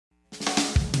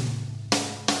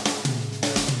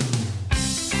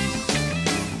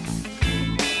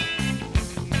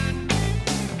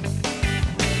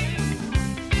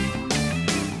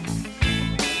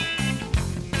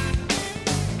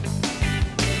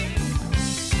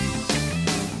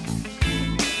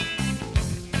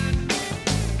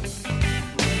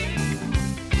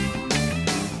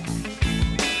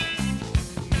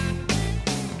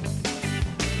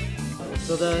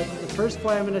the first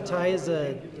fly I'm going to tie is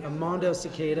a Mongo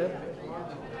Cicada.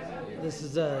 This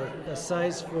is a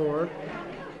size 4.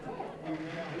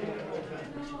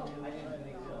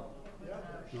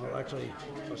 Well, actually,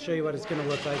 I'll show you what it's going to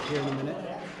look like here in a minute,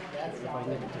 if I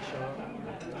can get it to show up.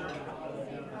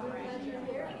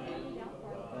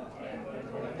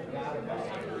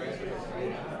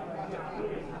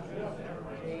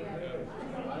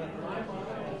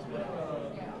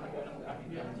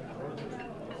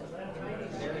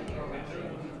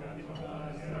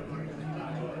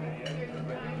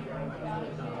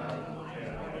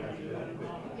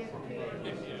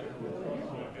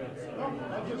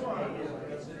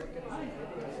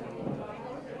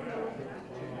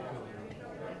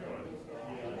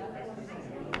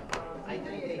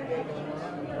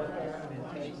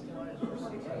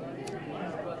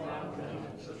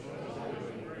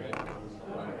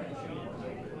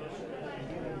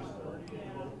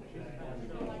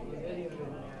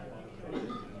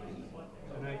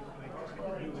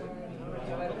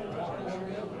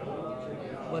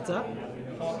 What's up?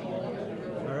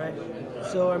 All right,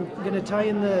 so I'm going to tie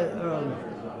in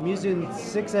I'm using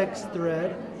 6X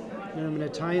thread, and I'm going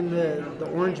to tie in the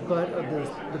orange butt of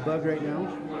the bug right now.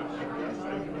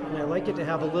 And I like it to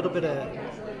have a little bit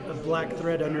of black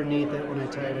thread underneath it when I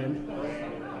tie it in.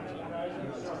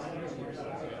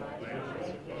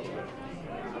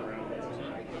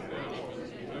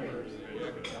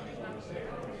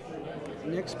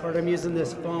 Next part, I'm using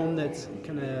this foam that's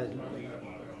kind of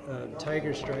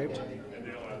tiger striped.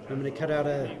 I'm going to cut out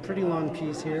a pretty long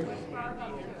piece here.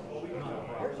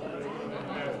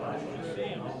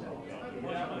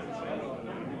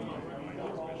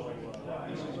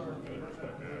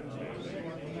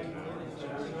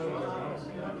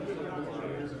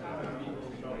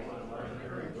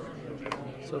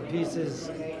 So the piece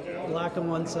is black on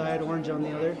one side, orange on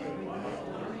the other.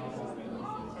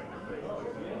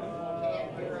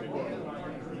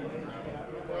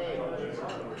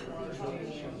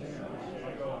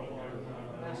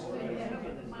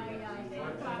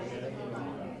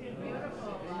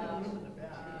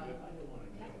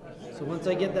 So once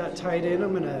I get that tied in,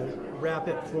 I'm going to wrap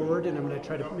it forward, and I'm going to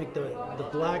try to make the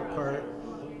black part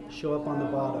show up on the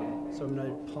bottom. So I'm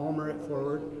going to palmer it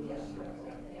forward.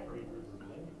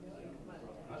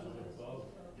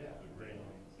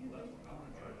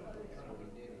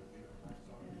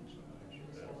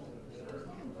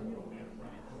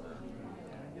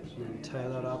 And tie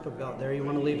that up about there. You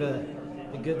want to leave a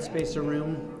good space of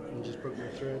room. I just broke my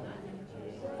thread.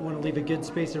 You want to leave a good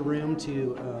space of room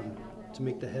to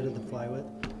make the head of the fly with.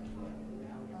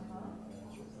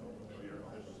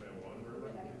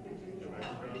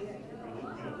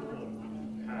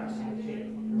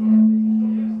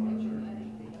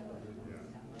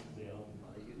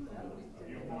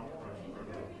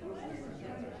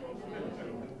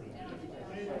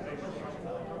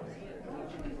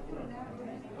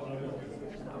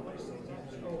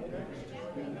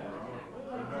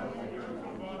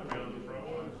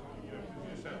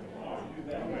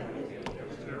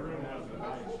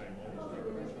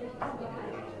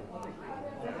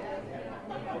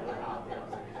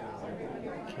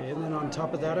 Okay, and then on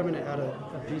top of that, I'm going to add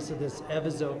a piece of this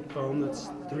Evizote foam that's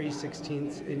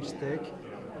 3/16 inch thick.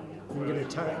 I'm going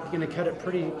to cut it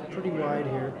pretty wide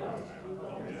here.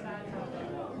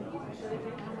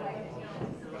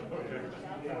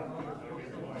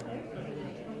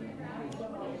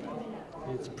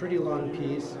 It's a pretty long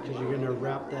piece because you're going to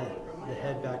wrap the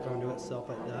head back onto itself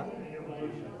like that.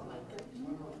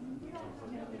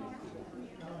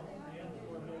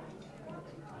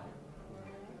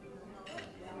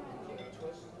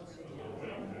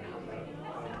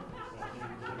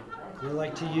 I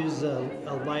like to use a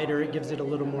lighter. It gives it a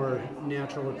little more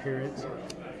natural appearance.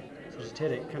 So just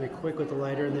hit it kind of quick with the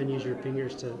lighter, and then use your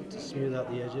fingers to smooth out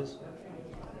the edges.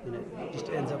 And it just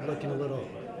ends up looking a little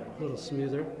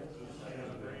smoother.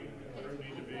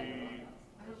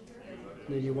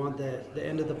 And then you want the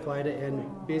end of the fly to end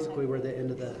basically where the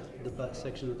end of the butt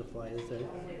section of the fly is there.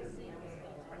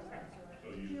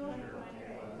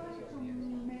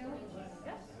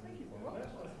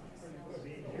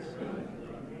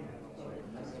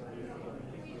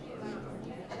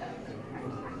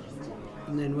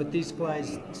 And then with these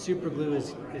flies, super glue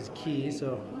is key,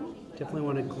 so definitely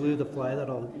want to glue the fly.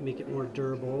 That'll make it more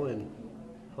durable and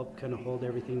help kind of hold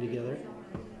everything together.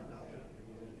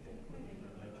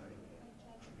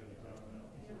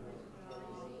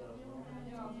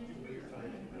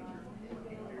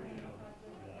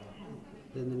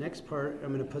 Then the next part,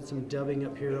 I'm going to put some dubbing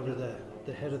up here over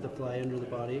the head of the fly under the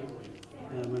body.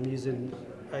 I'm using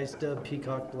Ice Dub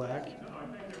Peacock Black.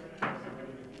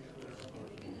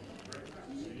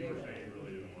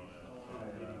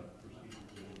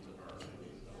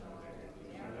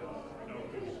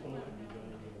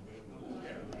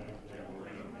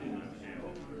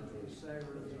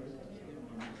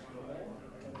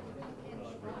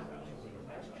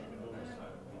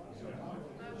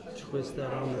 twist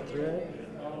that on the thread.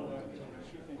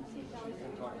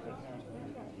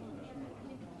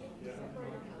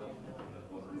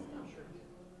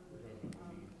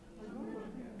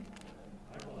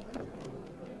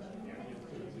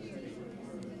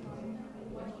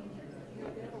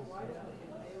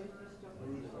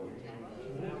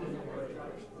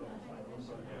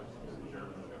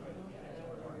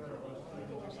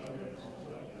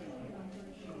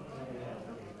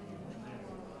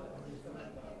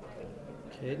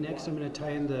 Okay, next I'm going to tie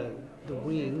in the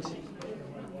wings.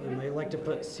 I like to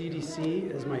put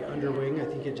CDC as my underwing. I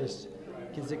think it just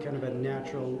gives it kind of a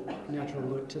natural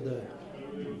look to the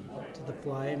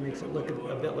fly and makes it look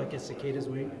a bit like a cicada's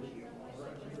wing.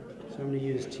 So I'm going to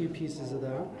use 2 pieces of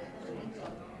that.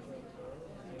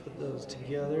 Put those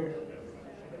together.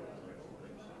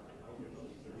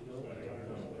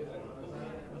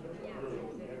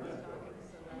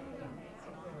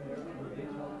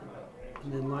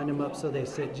 And then line them up so they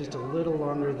sit just a little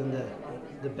longer than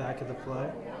the back of the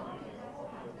fly.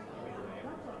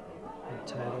 And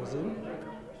tie those in.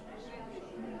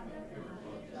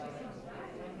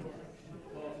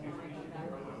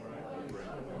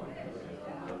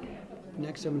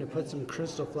 Next I'm going to put some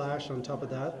crystal flash on top of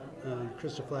that.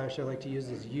 Crystal flash I like to use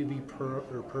is UV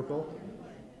purple.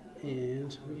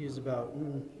 And we use about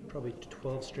probably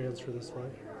 12 strands for this fly.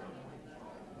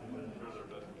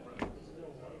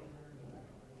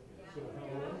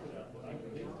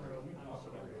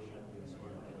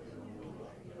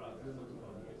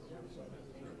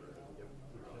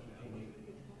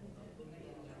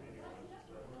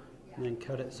 And then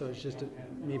cut it so it's just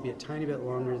maybe a tiny bit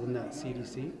longer than that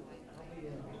CDC.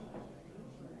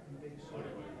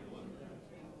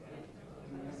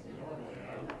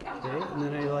 Okay, and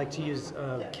then I like to use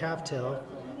calf tail.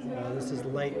 This is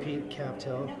light pink calf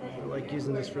tail. I like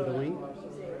using this for the wing.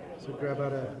 So grab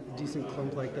out a decent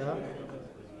clump like that.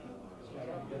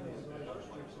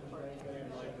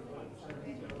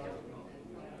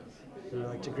 And I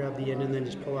like to grab the end and then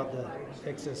just pull out the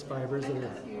excess fibers that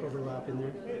are overlapping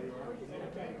there.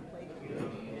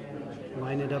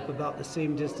 Line it up about the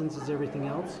same distance as everything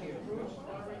else.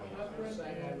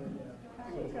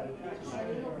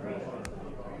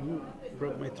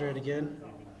 Broke my thread again.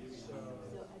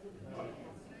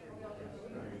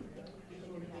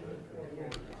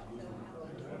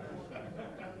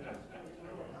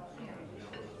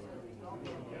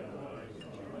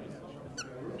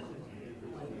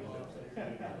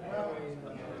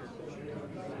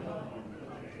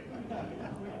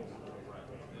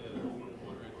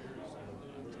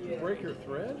 Break your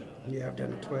thread? Yeah, I've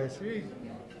done it twice.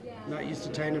 Not used to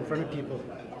tying in front of people.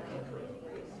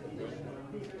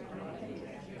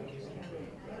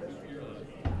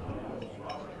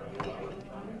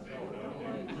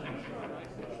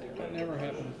 That never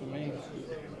happened to me.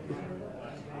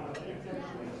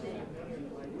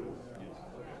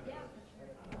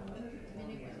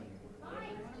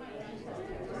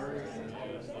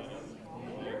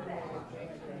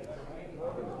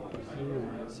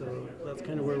 So that's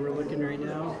kind of where we're looking right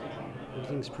now.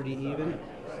 Everything's pretty even.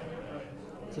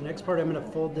 So next part, I'm going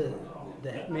to fold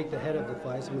make the head of the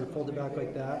fly. So I'm going to fold it back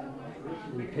like that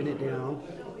and pin it down.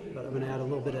 But I'm going to add a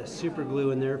little bit of super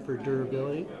glue in there for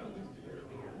durability.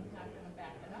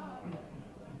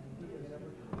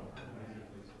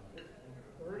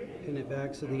 Pin it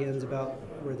back so the end's about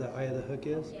where the eye of the hook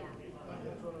is.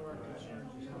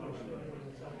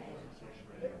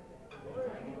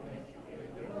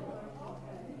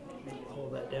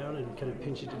 Hold that down and kind of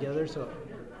pinch it together so it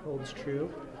holds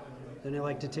true. Then I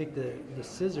like to take the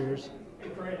scissors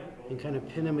and kind of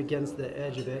pin them against the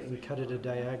edge of it and cut it a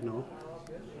diagonal.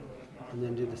 And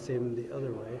then do the same the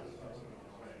other way.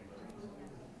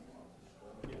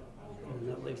 And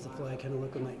that leaves the fly kind of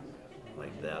looking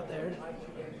like that there.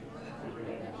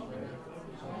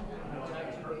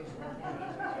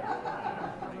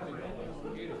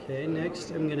 Okay,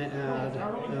 next I'm going to add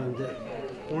the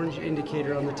orange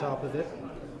indicator on the top of it.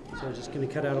 So I'm just going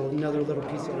to cut out another little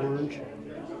piece of orange.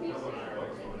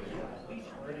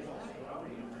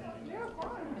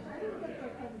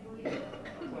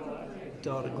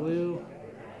 Dot of glue.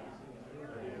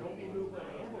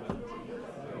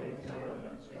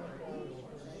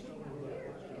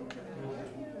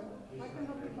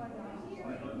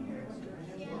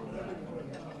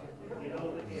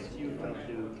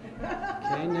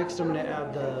 Okay, next I'm going to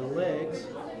add the legs.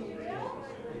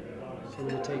 So I'm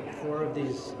going to take 4 of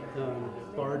these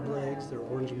barred legs, they're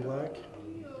orange and black.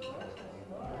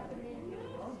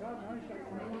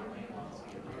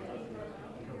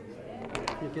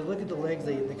 If you look at the legs,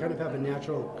 they kind of have a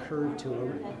natural curve to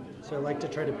them. So I like to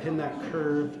try to pin that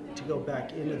curve to go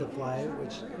back into the fly,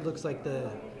 which looks like the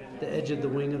edge of the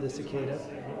wing of the cicada.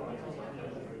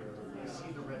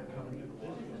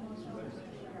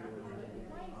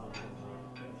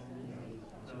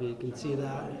 So you can see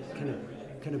that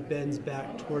kind of bends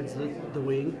back towards the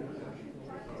wing.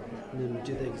 And then we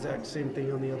do the exact same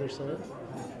thing on the other side.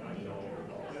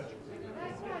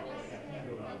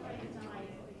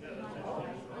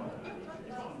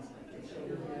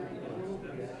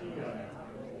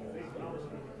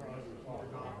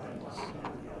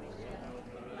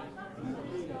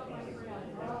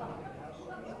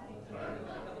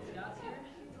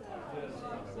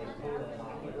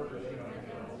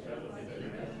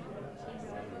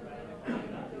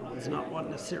 It's not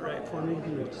wanting to sit right for me. I'm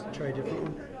going to just try a different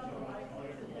one.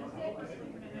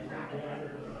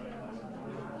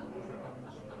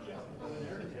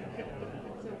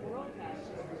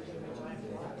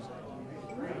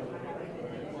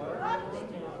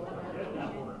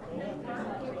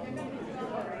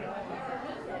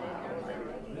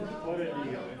 There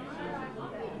we go.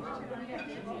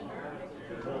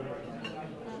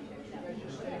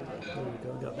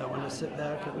 Got that one to sit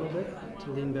back a little bit,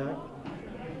 to lean back.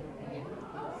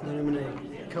 Then I'm going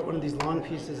to cut one of these long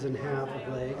pieces in half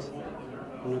of legs.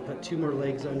 I'm going to put 2 more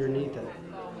legs underneath it.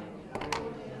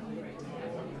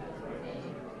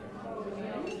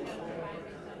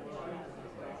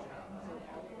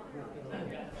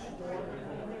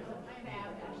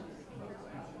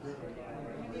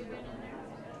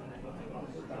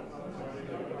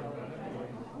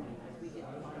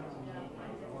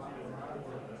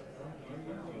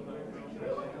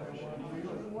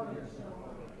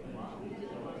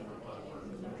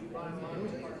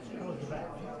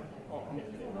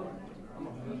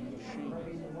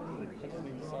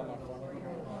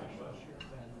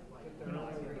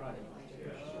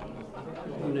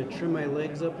 I'm going to trim my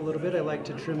legs up a little bit. I like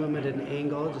to trim them at an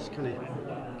angle, just kind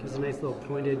of gives a nice little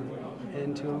pointed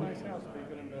end to them.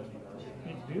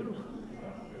 It's beautiful.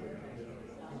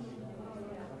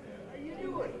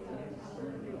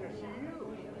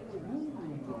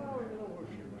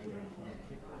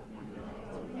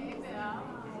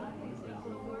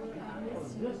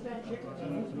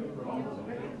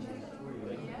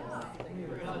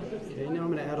 Okay, now I'm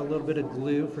going to add a little bit of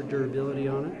glue for durability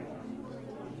on it.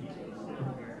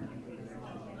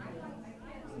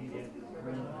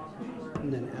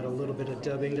 And then add a little bit of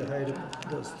dubbing to hide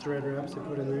those thread wraps I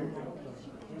put in there.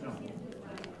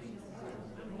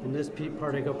 In this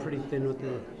part I go pretty thin with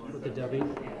the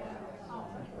dubbing.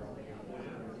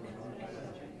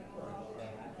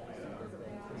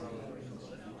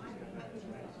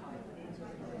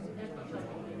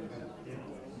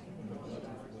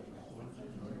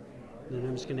 Then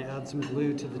I'm just going to add some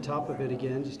glue to the top of it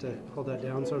again, just to hold that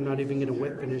down. So I'm not even going to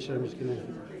wet finish it. I'm just going to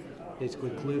basically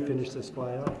glue finish this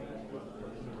fly off.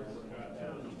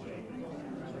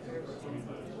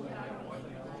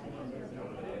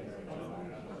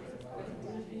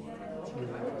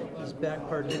 This back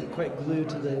part didn't quite glue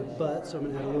to the butt, so I'm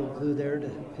going to add a little glue there to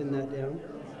pin that down.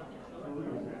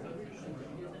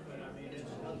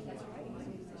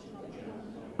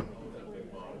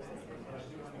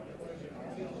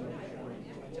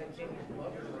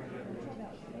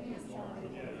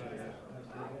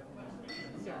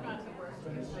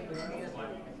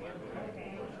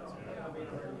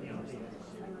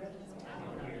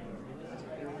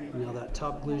 Now that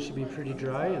top glue should be pretty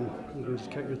dry, and you can just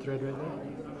cut your thread right there.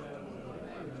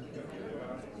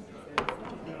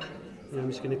 And I'm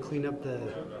just going to clean up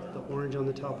the orange on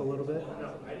the top a little bit.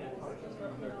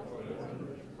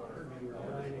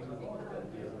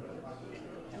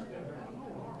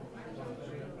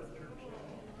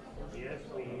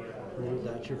 And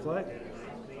that's your fly.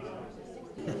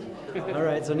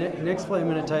 Alright, so next fly I'm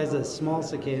going to tie is a small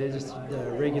cicada, just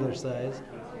the regular size.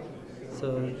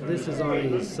 So this is on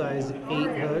a size 8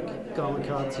 hook,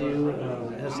 Gamakatsu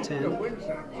S10.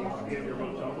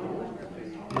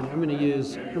 And I'm going to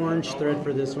use orange thread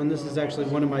for this one. This is actually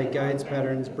one of my guides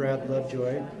patterns, Brad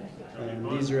Lovejoy.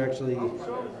 These are actually,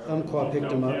 Umpqua picked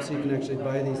them up, so you can actually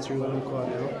buy these through Umpqua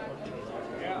now.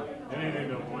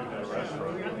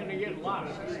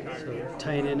 So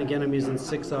tying in again, I'm using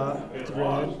 6/0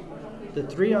 thread. The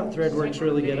 3/0 thread works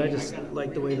really good. I just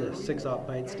like the way the 6/0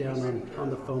 bites down on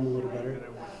the foam a little better.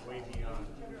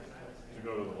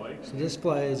 So this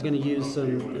fly is going to use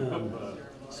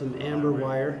some amber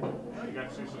wire.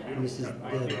 And this is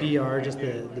the BR, just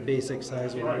the basic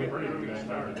size wire.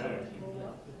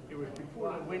 It was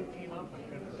before the wind came up, I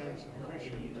could have done some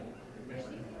fishing.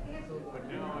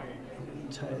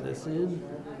 Tie this in.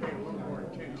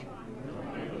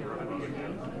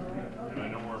 And I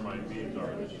know where my beads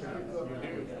are this year.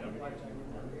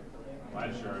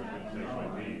 Last year I was going to take my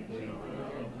beads,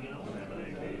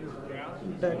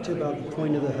 Back to about the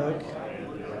point of the hook.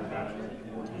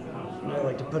 And I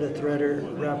like to put a thread or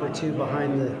wrap or two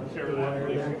behind the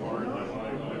wire there.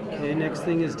 Okay, next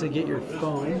thing is to get your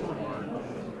foam.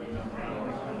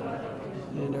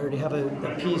 And I already have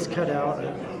a piece cut out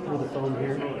for the foam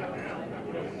here.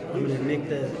 I'm going to make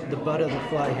the butt of the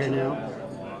fly here now.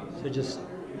 So just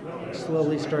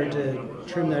slowly start to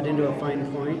trim that into a fine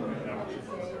point.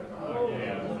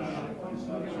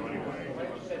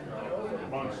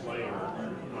 months later,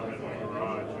 I'm in my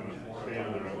garage and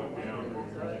stand there and look down.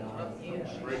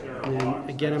 Right there. And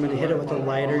again, I'm going to hit it with a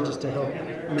lighter just to help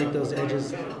make those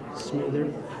edges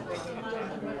smoother.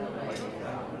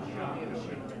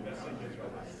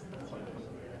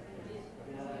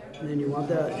 And then you want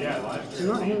that to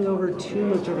not hang over too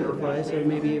much over the fly, so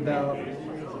maybe about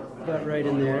right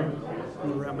in there. I'm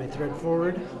going to wrap my thread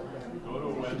forward.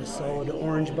 Get a solid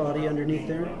orange body underneath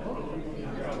there.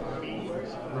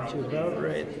 To about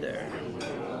right there.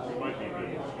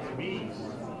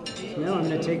 So now I'm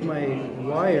going to take my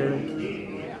wire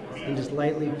and just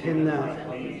lightly pin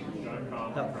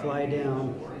that fly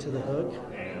down to the hook.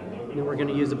 And then we're going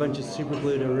to use a bunch of super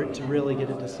glue to really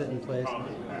get it to sit in place.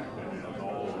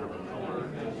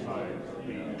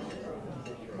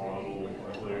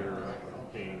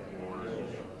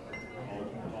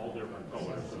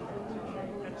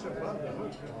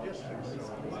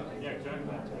 Yeah,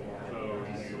 exactly. So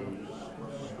you use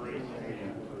straight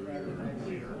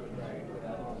clear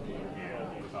and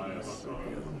you tie a hook on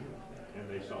it, and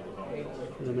they sell the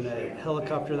hook. And I'm going to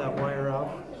helicopter that wire out.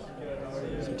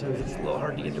 Sometimes it's a little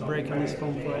hard to get to break on these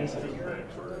foam flies.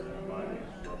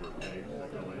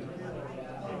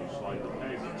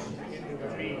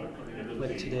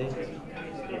 Like today.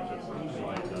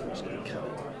 I'm just going to cut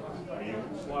it. You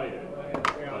can slide it,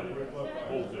 but it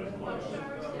holds it close.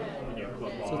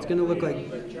 So it's going to look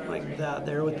like that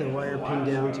there with the wire pinned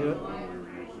down to it.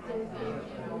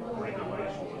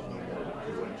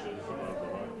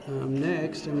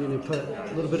 Next, I'm going to put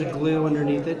a little bit of glue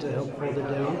underneath it to help hold it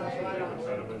down.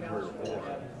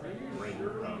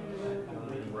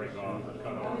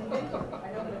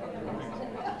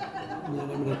 And then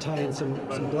I'm going to tie in some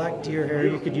black deer hair.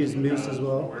 You could use mousse as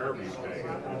well.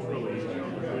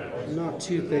 Not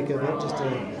too thick of it, just a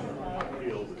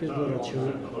good little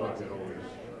chunk.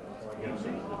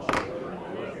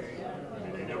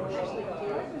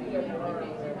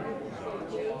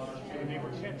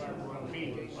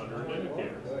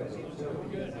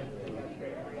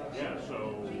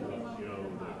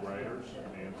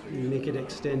 You make it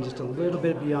extend just a little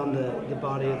bit beyond the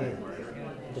body of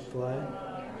the fly.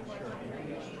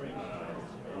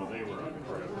 Well, they were on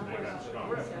trip and they got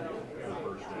skunked the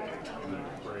first day,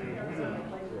 and then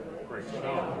Craig Stone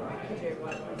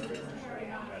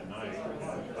at night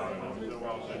thought, well,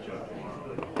 I'll set you up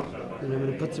tomorrow. And I'm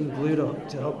going to put some glue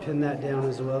to help pin that down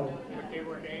as well. They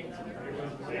were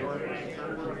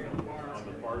anchored on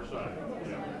the far side,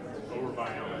 over by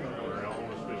Elm, where Elm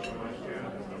was fishing last year.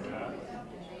 Remember that?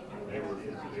 They were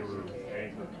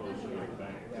anchored close to the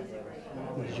bank.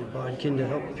 There's your bodkin to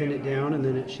help pin it down, and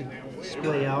then it should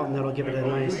splay out, and that'll give it a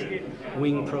nice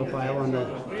wing profile on the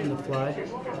fly.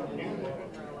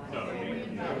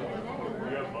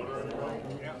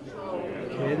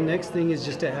 Okay, the next thing is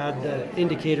just to add the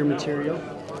indicator material.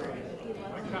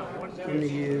 I'm going to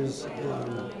use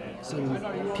some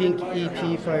pink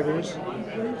EP fibers.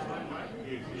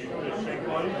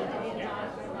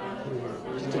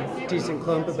 Just a decent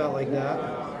clump about like that.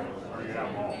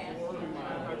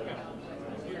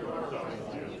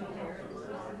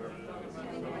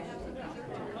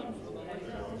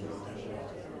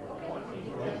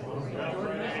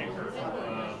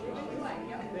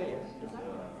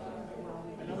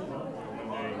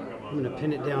 I'm going to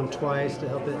pin it down twice to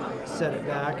help it set it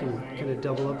back and kind of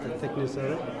double up the thickness of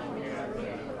it.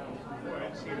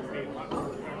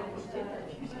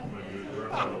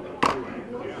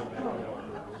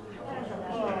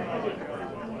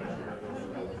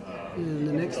 And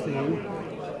the next thing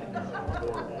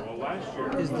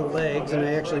is the legs, and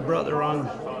I actually brought the wrong,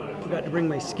 forgot to bring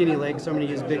my skinny legs, so I'm going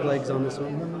to use big legs on this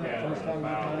one.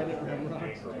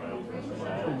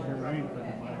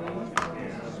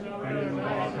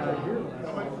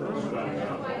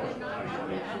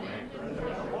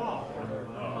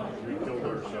 We killed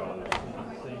ourselves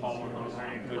hauling those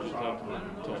anchors off.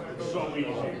 It's so easy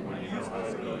when you know how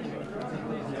to do it.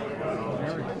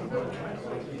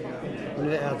 I'm going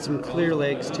to add some clear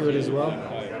legs to it as well.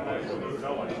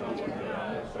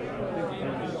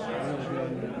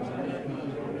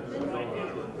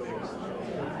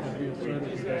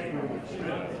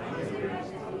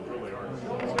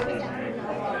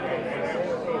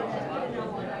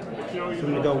 I'm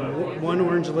going to go one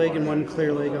orange leg and one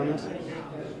clear leg on this.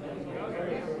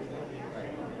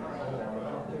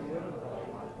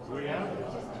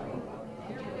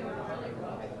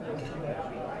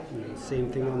 And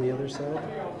same thing on the other side.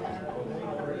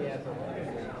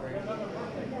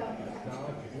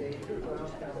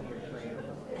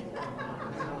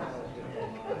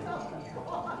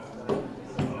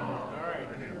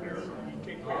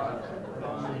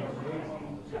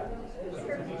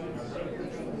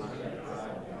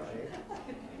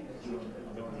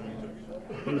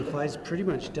 And the fly's pretty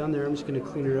much done there. I'm just going to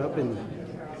clean her up and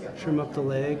trim up the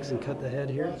legs and cut the head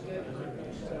here.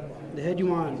 The head you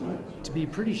want to be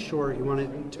pretty short. You want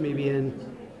it to maybe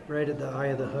end right at the eye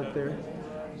of the hook there.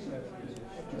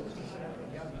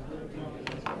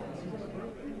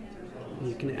 And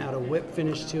you can add a whip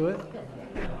finish to it.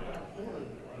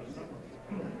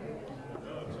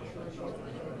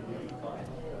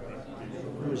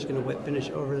 I'm just going to whip finish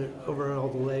over all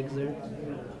the legs there.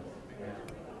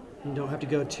 You don't have to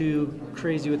go too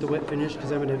crazy with the whip finish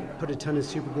because I'm going to put a ton of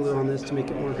super glue on this to make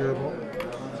it more durable.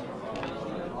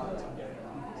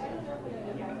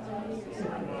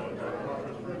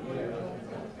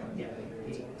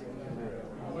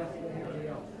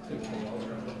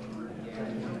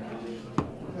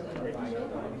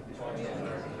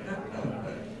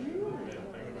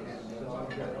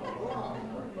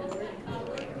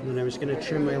 And then I'm just going to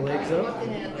trim my legs up.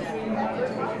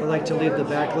 I like to leave the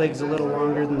back legs a little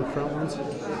longer than the front ones.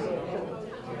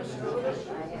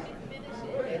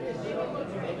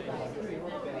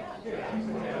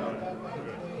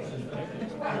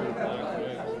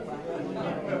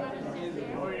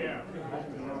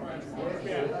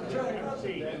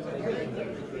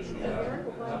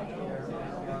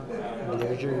 And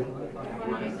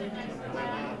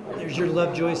there's your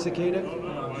Lovejoy cicada.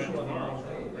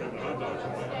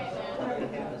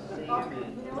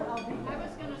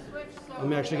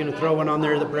 I'm actually going to throw one on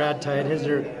there that Brad tied. His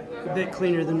are a bit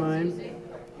cleaner than mine.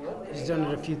 He's done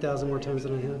it a few thousand more times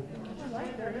than I have.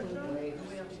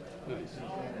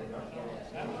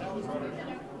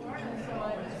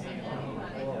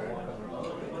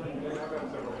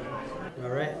 All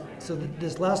right, so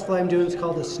this last fly I'm doing is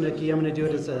called a Snookie. I'm going to do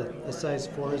it as a size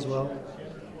 4 as well.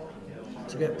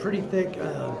 So I've got pretty thick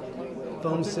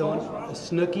foam cylinder, a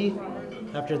Snookie,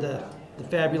 after the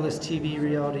fabulous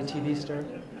reality TV star.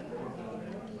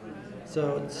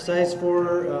 So size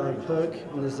 4 hook,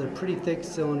 and there's a pretty thick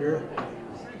cylinder.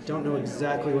 Don't know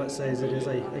exactly what size it is.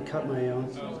 I cut my own.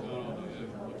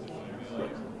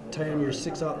 Tie on your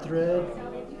 6/0 thread.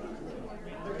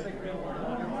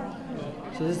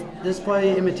 So this fly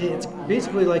imitates, it's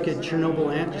basically like a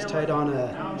Chernobyl ant, just tied on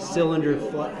a cylinder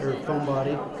or foam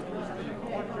body.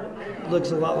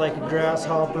 Looks a lot like a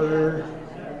grasshopper.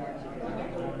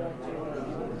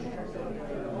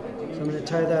 So I'm going to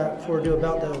tie that forward to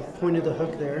about the point of the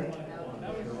hook there.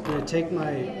 I'm going to take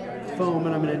my foam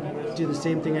and I'm going to do the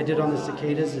same thing I did on the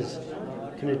cicadas, is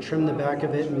kind of trim the back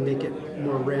of it and make it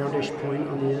more roundish point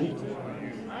on the end.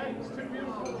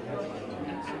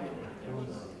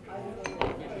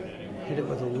 Hit it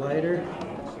with a lighter.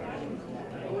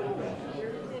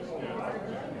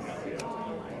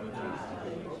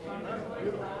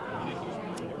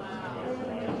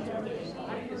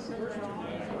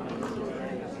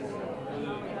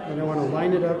 And I want to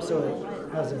line it up so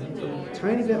it has a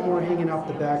tiny bit more hanging off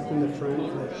the back than the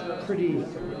front, but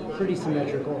pretty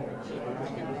symmetrical.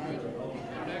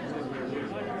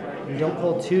 And don't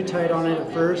pull too tight on it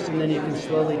at first, and then you can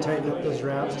slowly tighten up those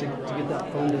wraps to get that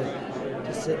foam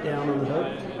to sit down on the hook.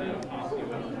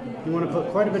 You want to put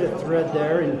quite a bit of thread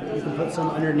there, and you can put some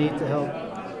underneath to help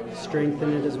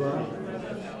strengthen it as well.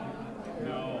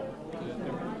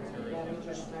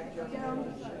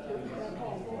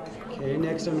 Okay,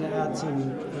 next I'm going to add some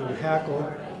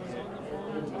hackle.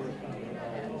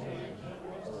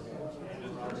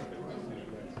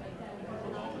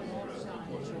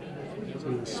 So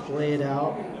I'm going to splay it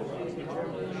out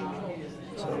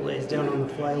so it lays down on the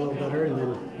fly a little better, and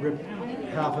then rip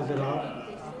half of it off.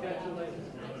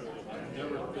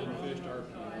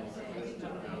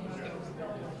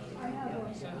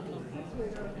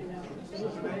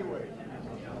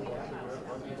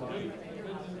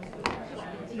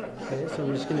 Okay, so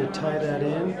I'm just going to tie that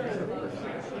in.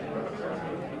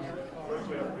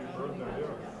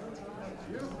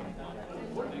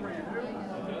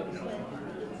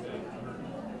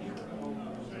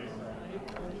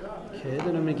 Okay,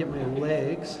 then I'm going to get my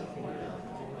legs.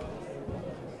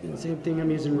 And same thing,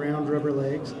 I'm using round rubber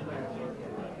legs.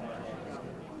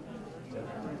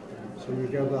 So I'm going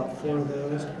to grab about 4 of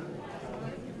those.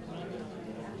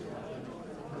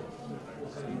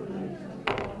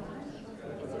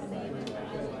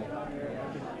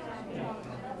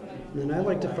 And then I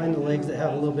like to find the legs that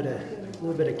have a little bit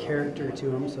of character to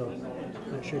them. So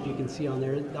I'm not sure if you can see on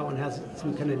there. That one has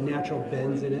some kind of natural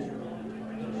bends in it.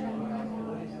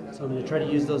 So I'm going to try to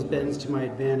use those bends to my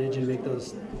advantage and make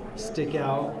those stick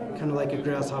out, kind of like a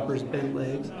grasshopper's bent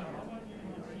legs.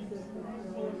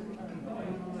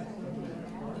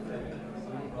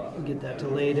 Get that to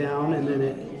lay down, and then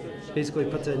it basically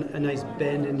puts a nice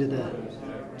bend into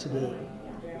to the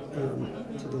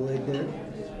leg there.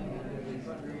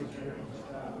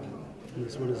 And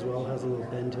this one as well has a little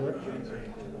bend to it.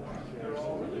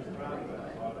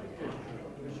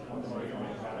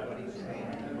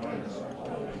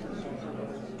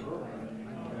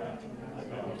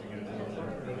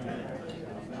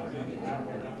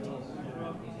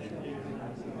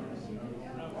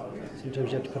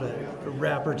 Sometimes you have to put a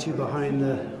wrap or two behind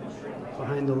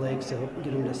the legs to help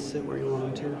get them to sit where you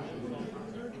want them to.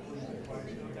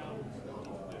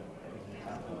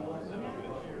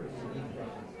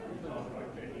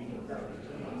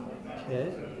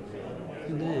 Okay,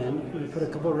 and then I'm going to put a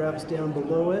couple wraps down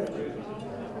below it,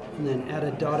 and then add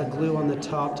a dot of glue on the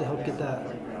top to help get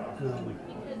that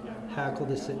hackle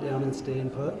to sit down and stay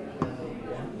in put.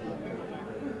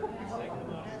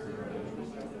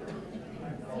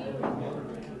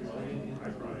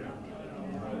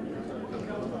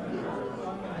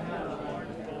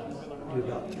 Do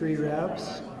about 3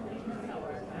 wraps,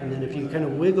 and then if you kind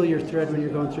of wiggle your thread when you're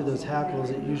going through those hackles,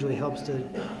 it usually helps to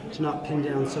not pin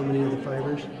down so many of the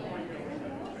fibers.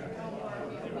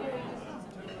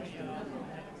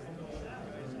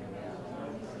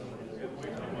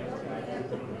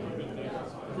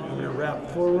 I'm going to wrap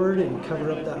forward and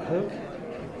cover up that hook.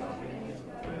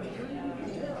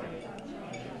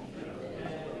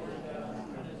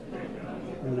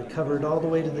 I'm going to cover it all the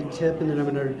way to the tip, and then I'm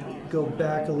going to go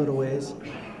back a little ways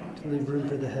to leave room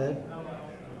for the head.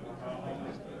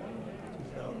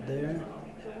 About there.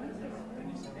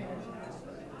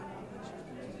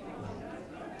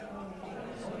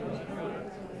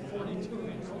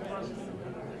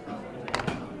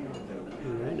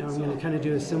 Alright, now I'm going to kind of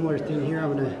do a similar thing here.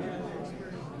 I'm going to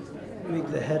make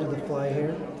the head of the fly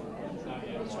here.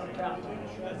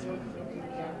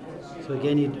 So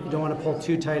again, you don't want to pull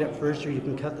too tight at first, or you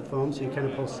can cut the foam, so you kind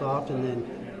of pull soft and then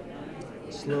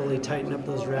slowly tighten up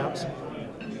those wraps.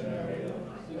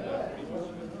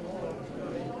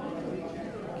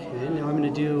 Okay, now I'm going to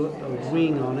do a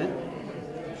wing on it,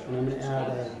 and I'm going to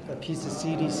add a piece of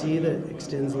CDC that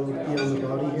extends a little beyond the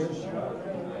body here.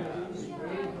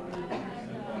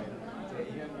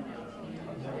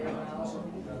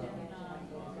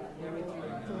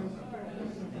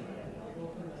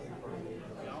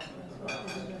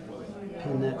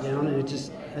 Pin that down, and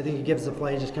I think it gives the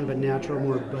fly just kind of a natural,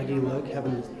 more buggy look,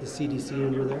 having the CDC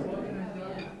under there.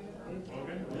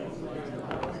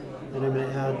 And I'm going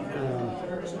to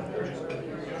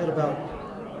add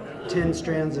about 10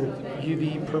 strands of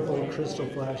UV purple crystal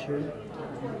flash here.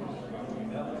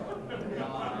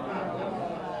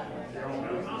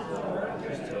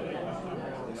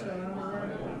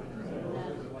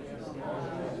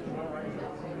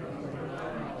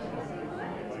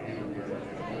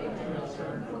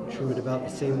 Trim it about the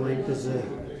same length as the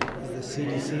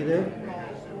CDC there.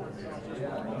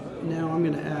 Now I'm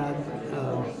going to add,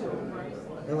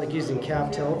 I like using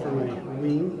calf tail for my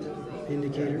wing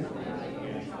indicator.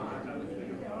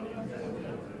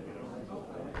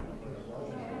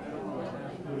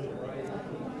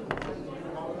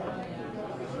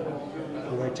 I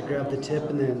like to grab the tip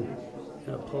and then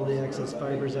pull the excess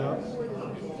fibers out.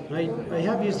 I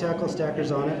have used hackle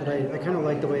stackers on it, but I kind of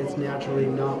like the way it's naturally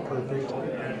not perfect.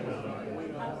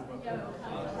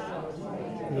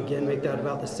 And again, make that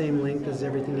about the same length as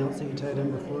everything else that you tied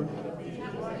in before.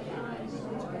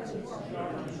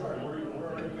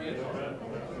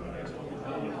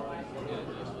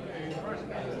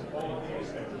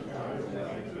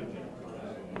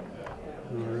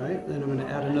 Alright, then I'm going to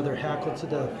add another hackle to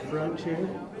the front here.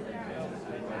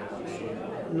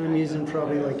 And I'm using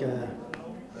probably like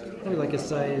a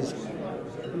size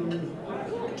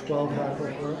 12 hackle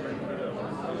for it.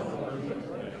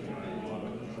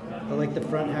 I like the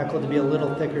front hackle to be a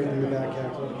little thicker than the back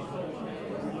hackle.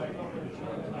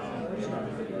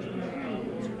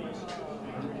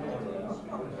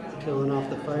 Peeling off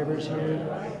the fibers here.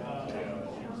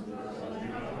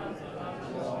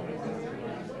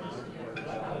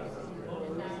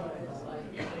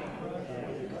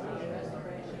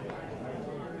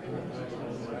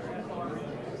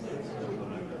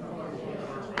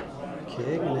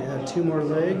 Okay, I'm going to add 2 more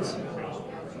legs.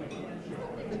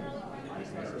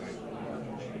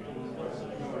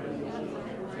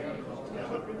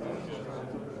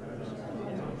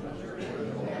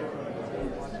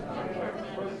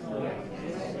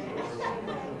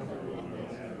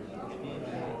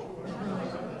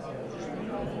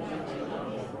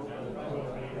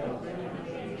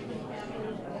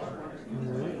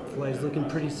 fly's looking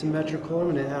pretty symmetrical.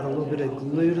 I'm going to add a little bit of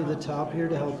glue to the top here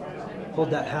to help hold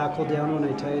that hackle down when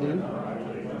I tie it in.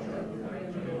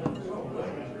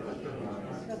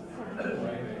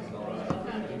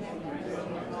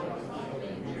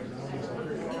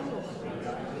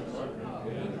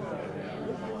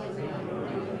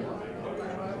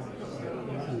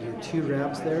 And do 2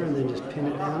 wraps there and then just pin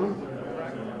it down.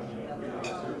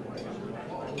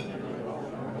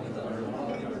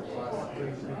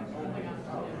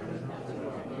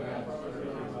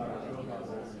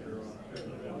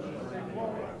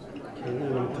 And then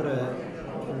I'm going to put a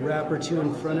wrap or 2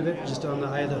 in front of it, just on the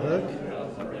eye of the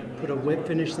hook. Put a whip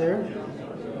finish there.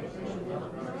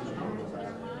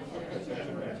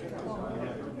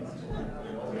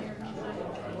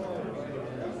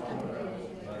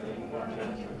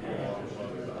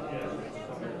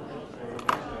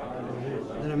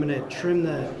 Then I'm going to trim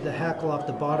the hackle off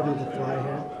the bottom of the fly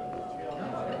here.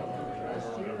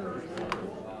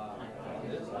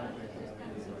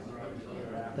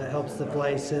 That helps the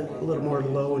fly sit a little more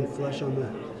low and flush on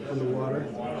the water.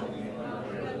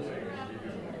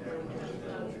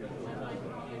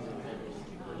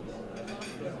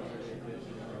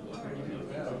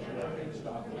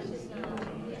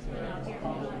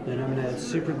 Then I'm going to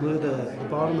super glue the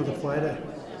bottom of the fly to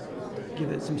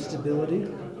give it some stability.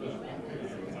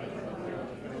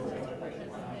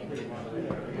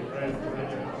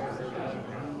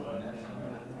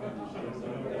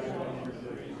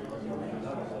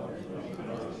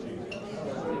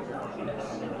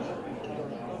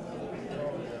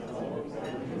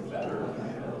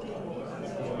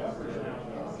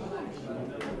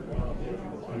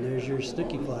 And there's your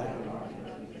Snookie fly.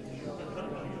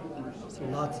 So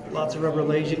lots of rubber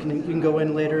legs. You can go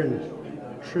in later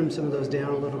and trim some of those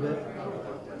down a little bit.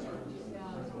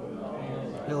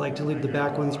 I like to leave the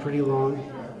back ones pretty long.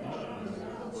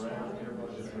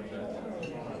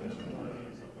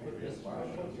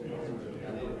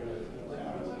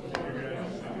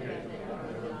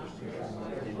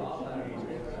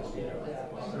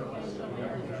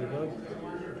 There's your bug.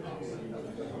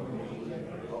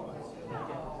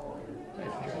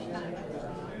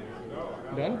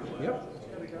 Done? Yep.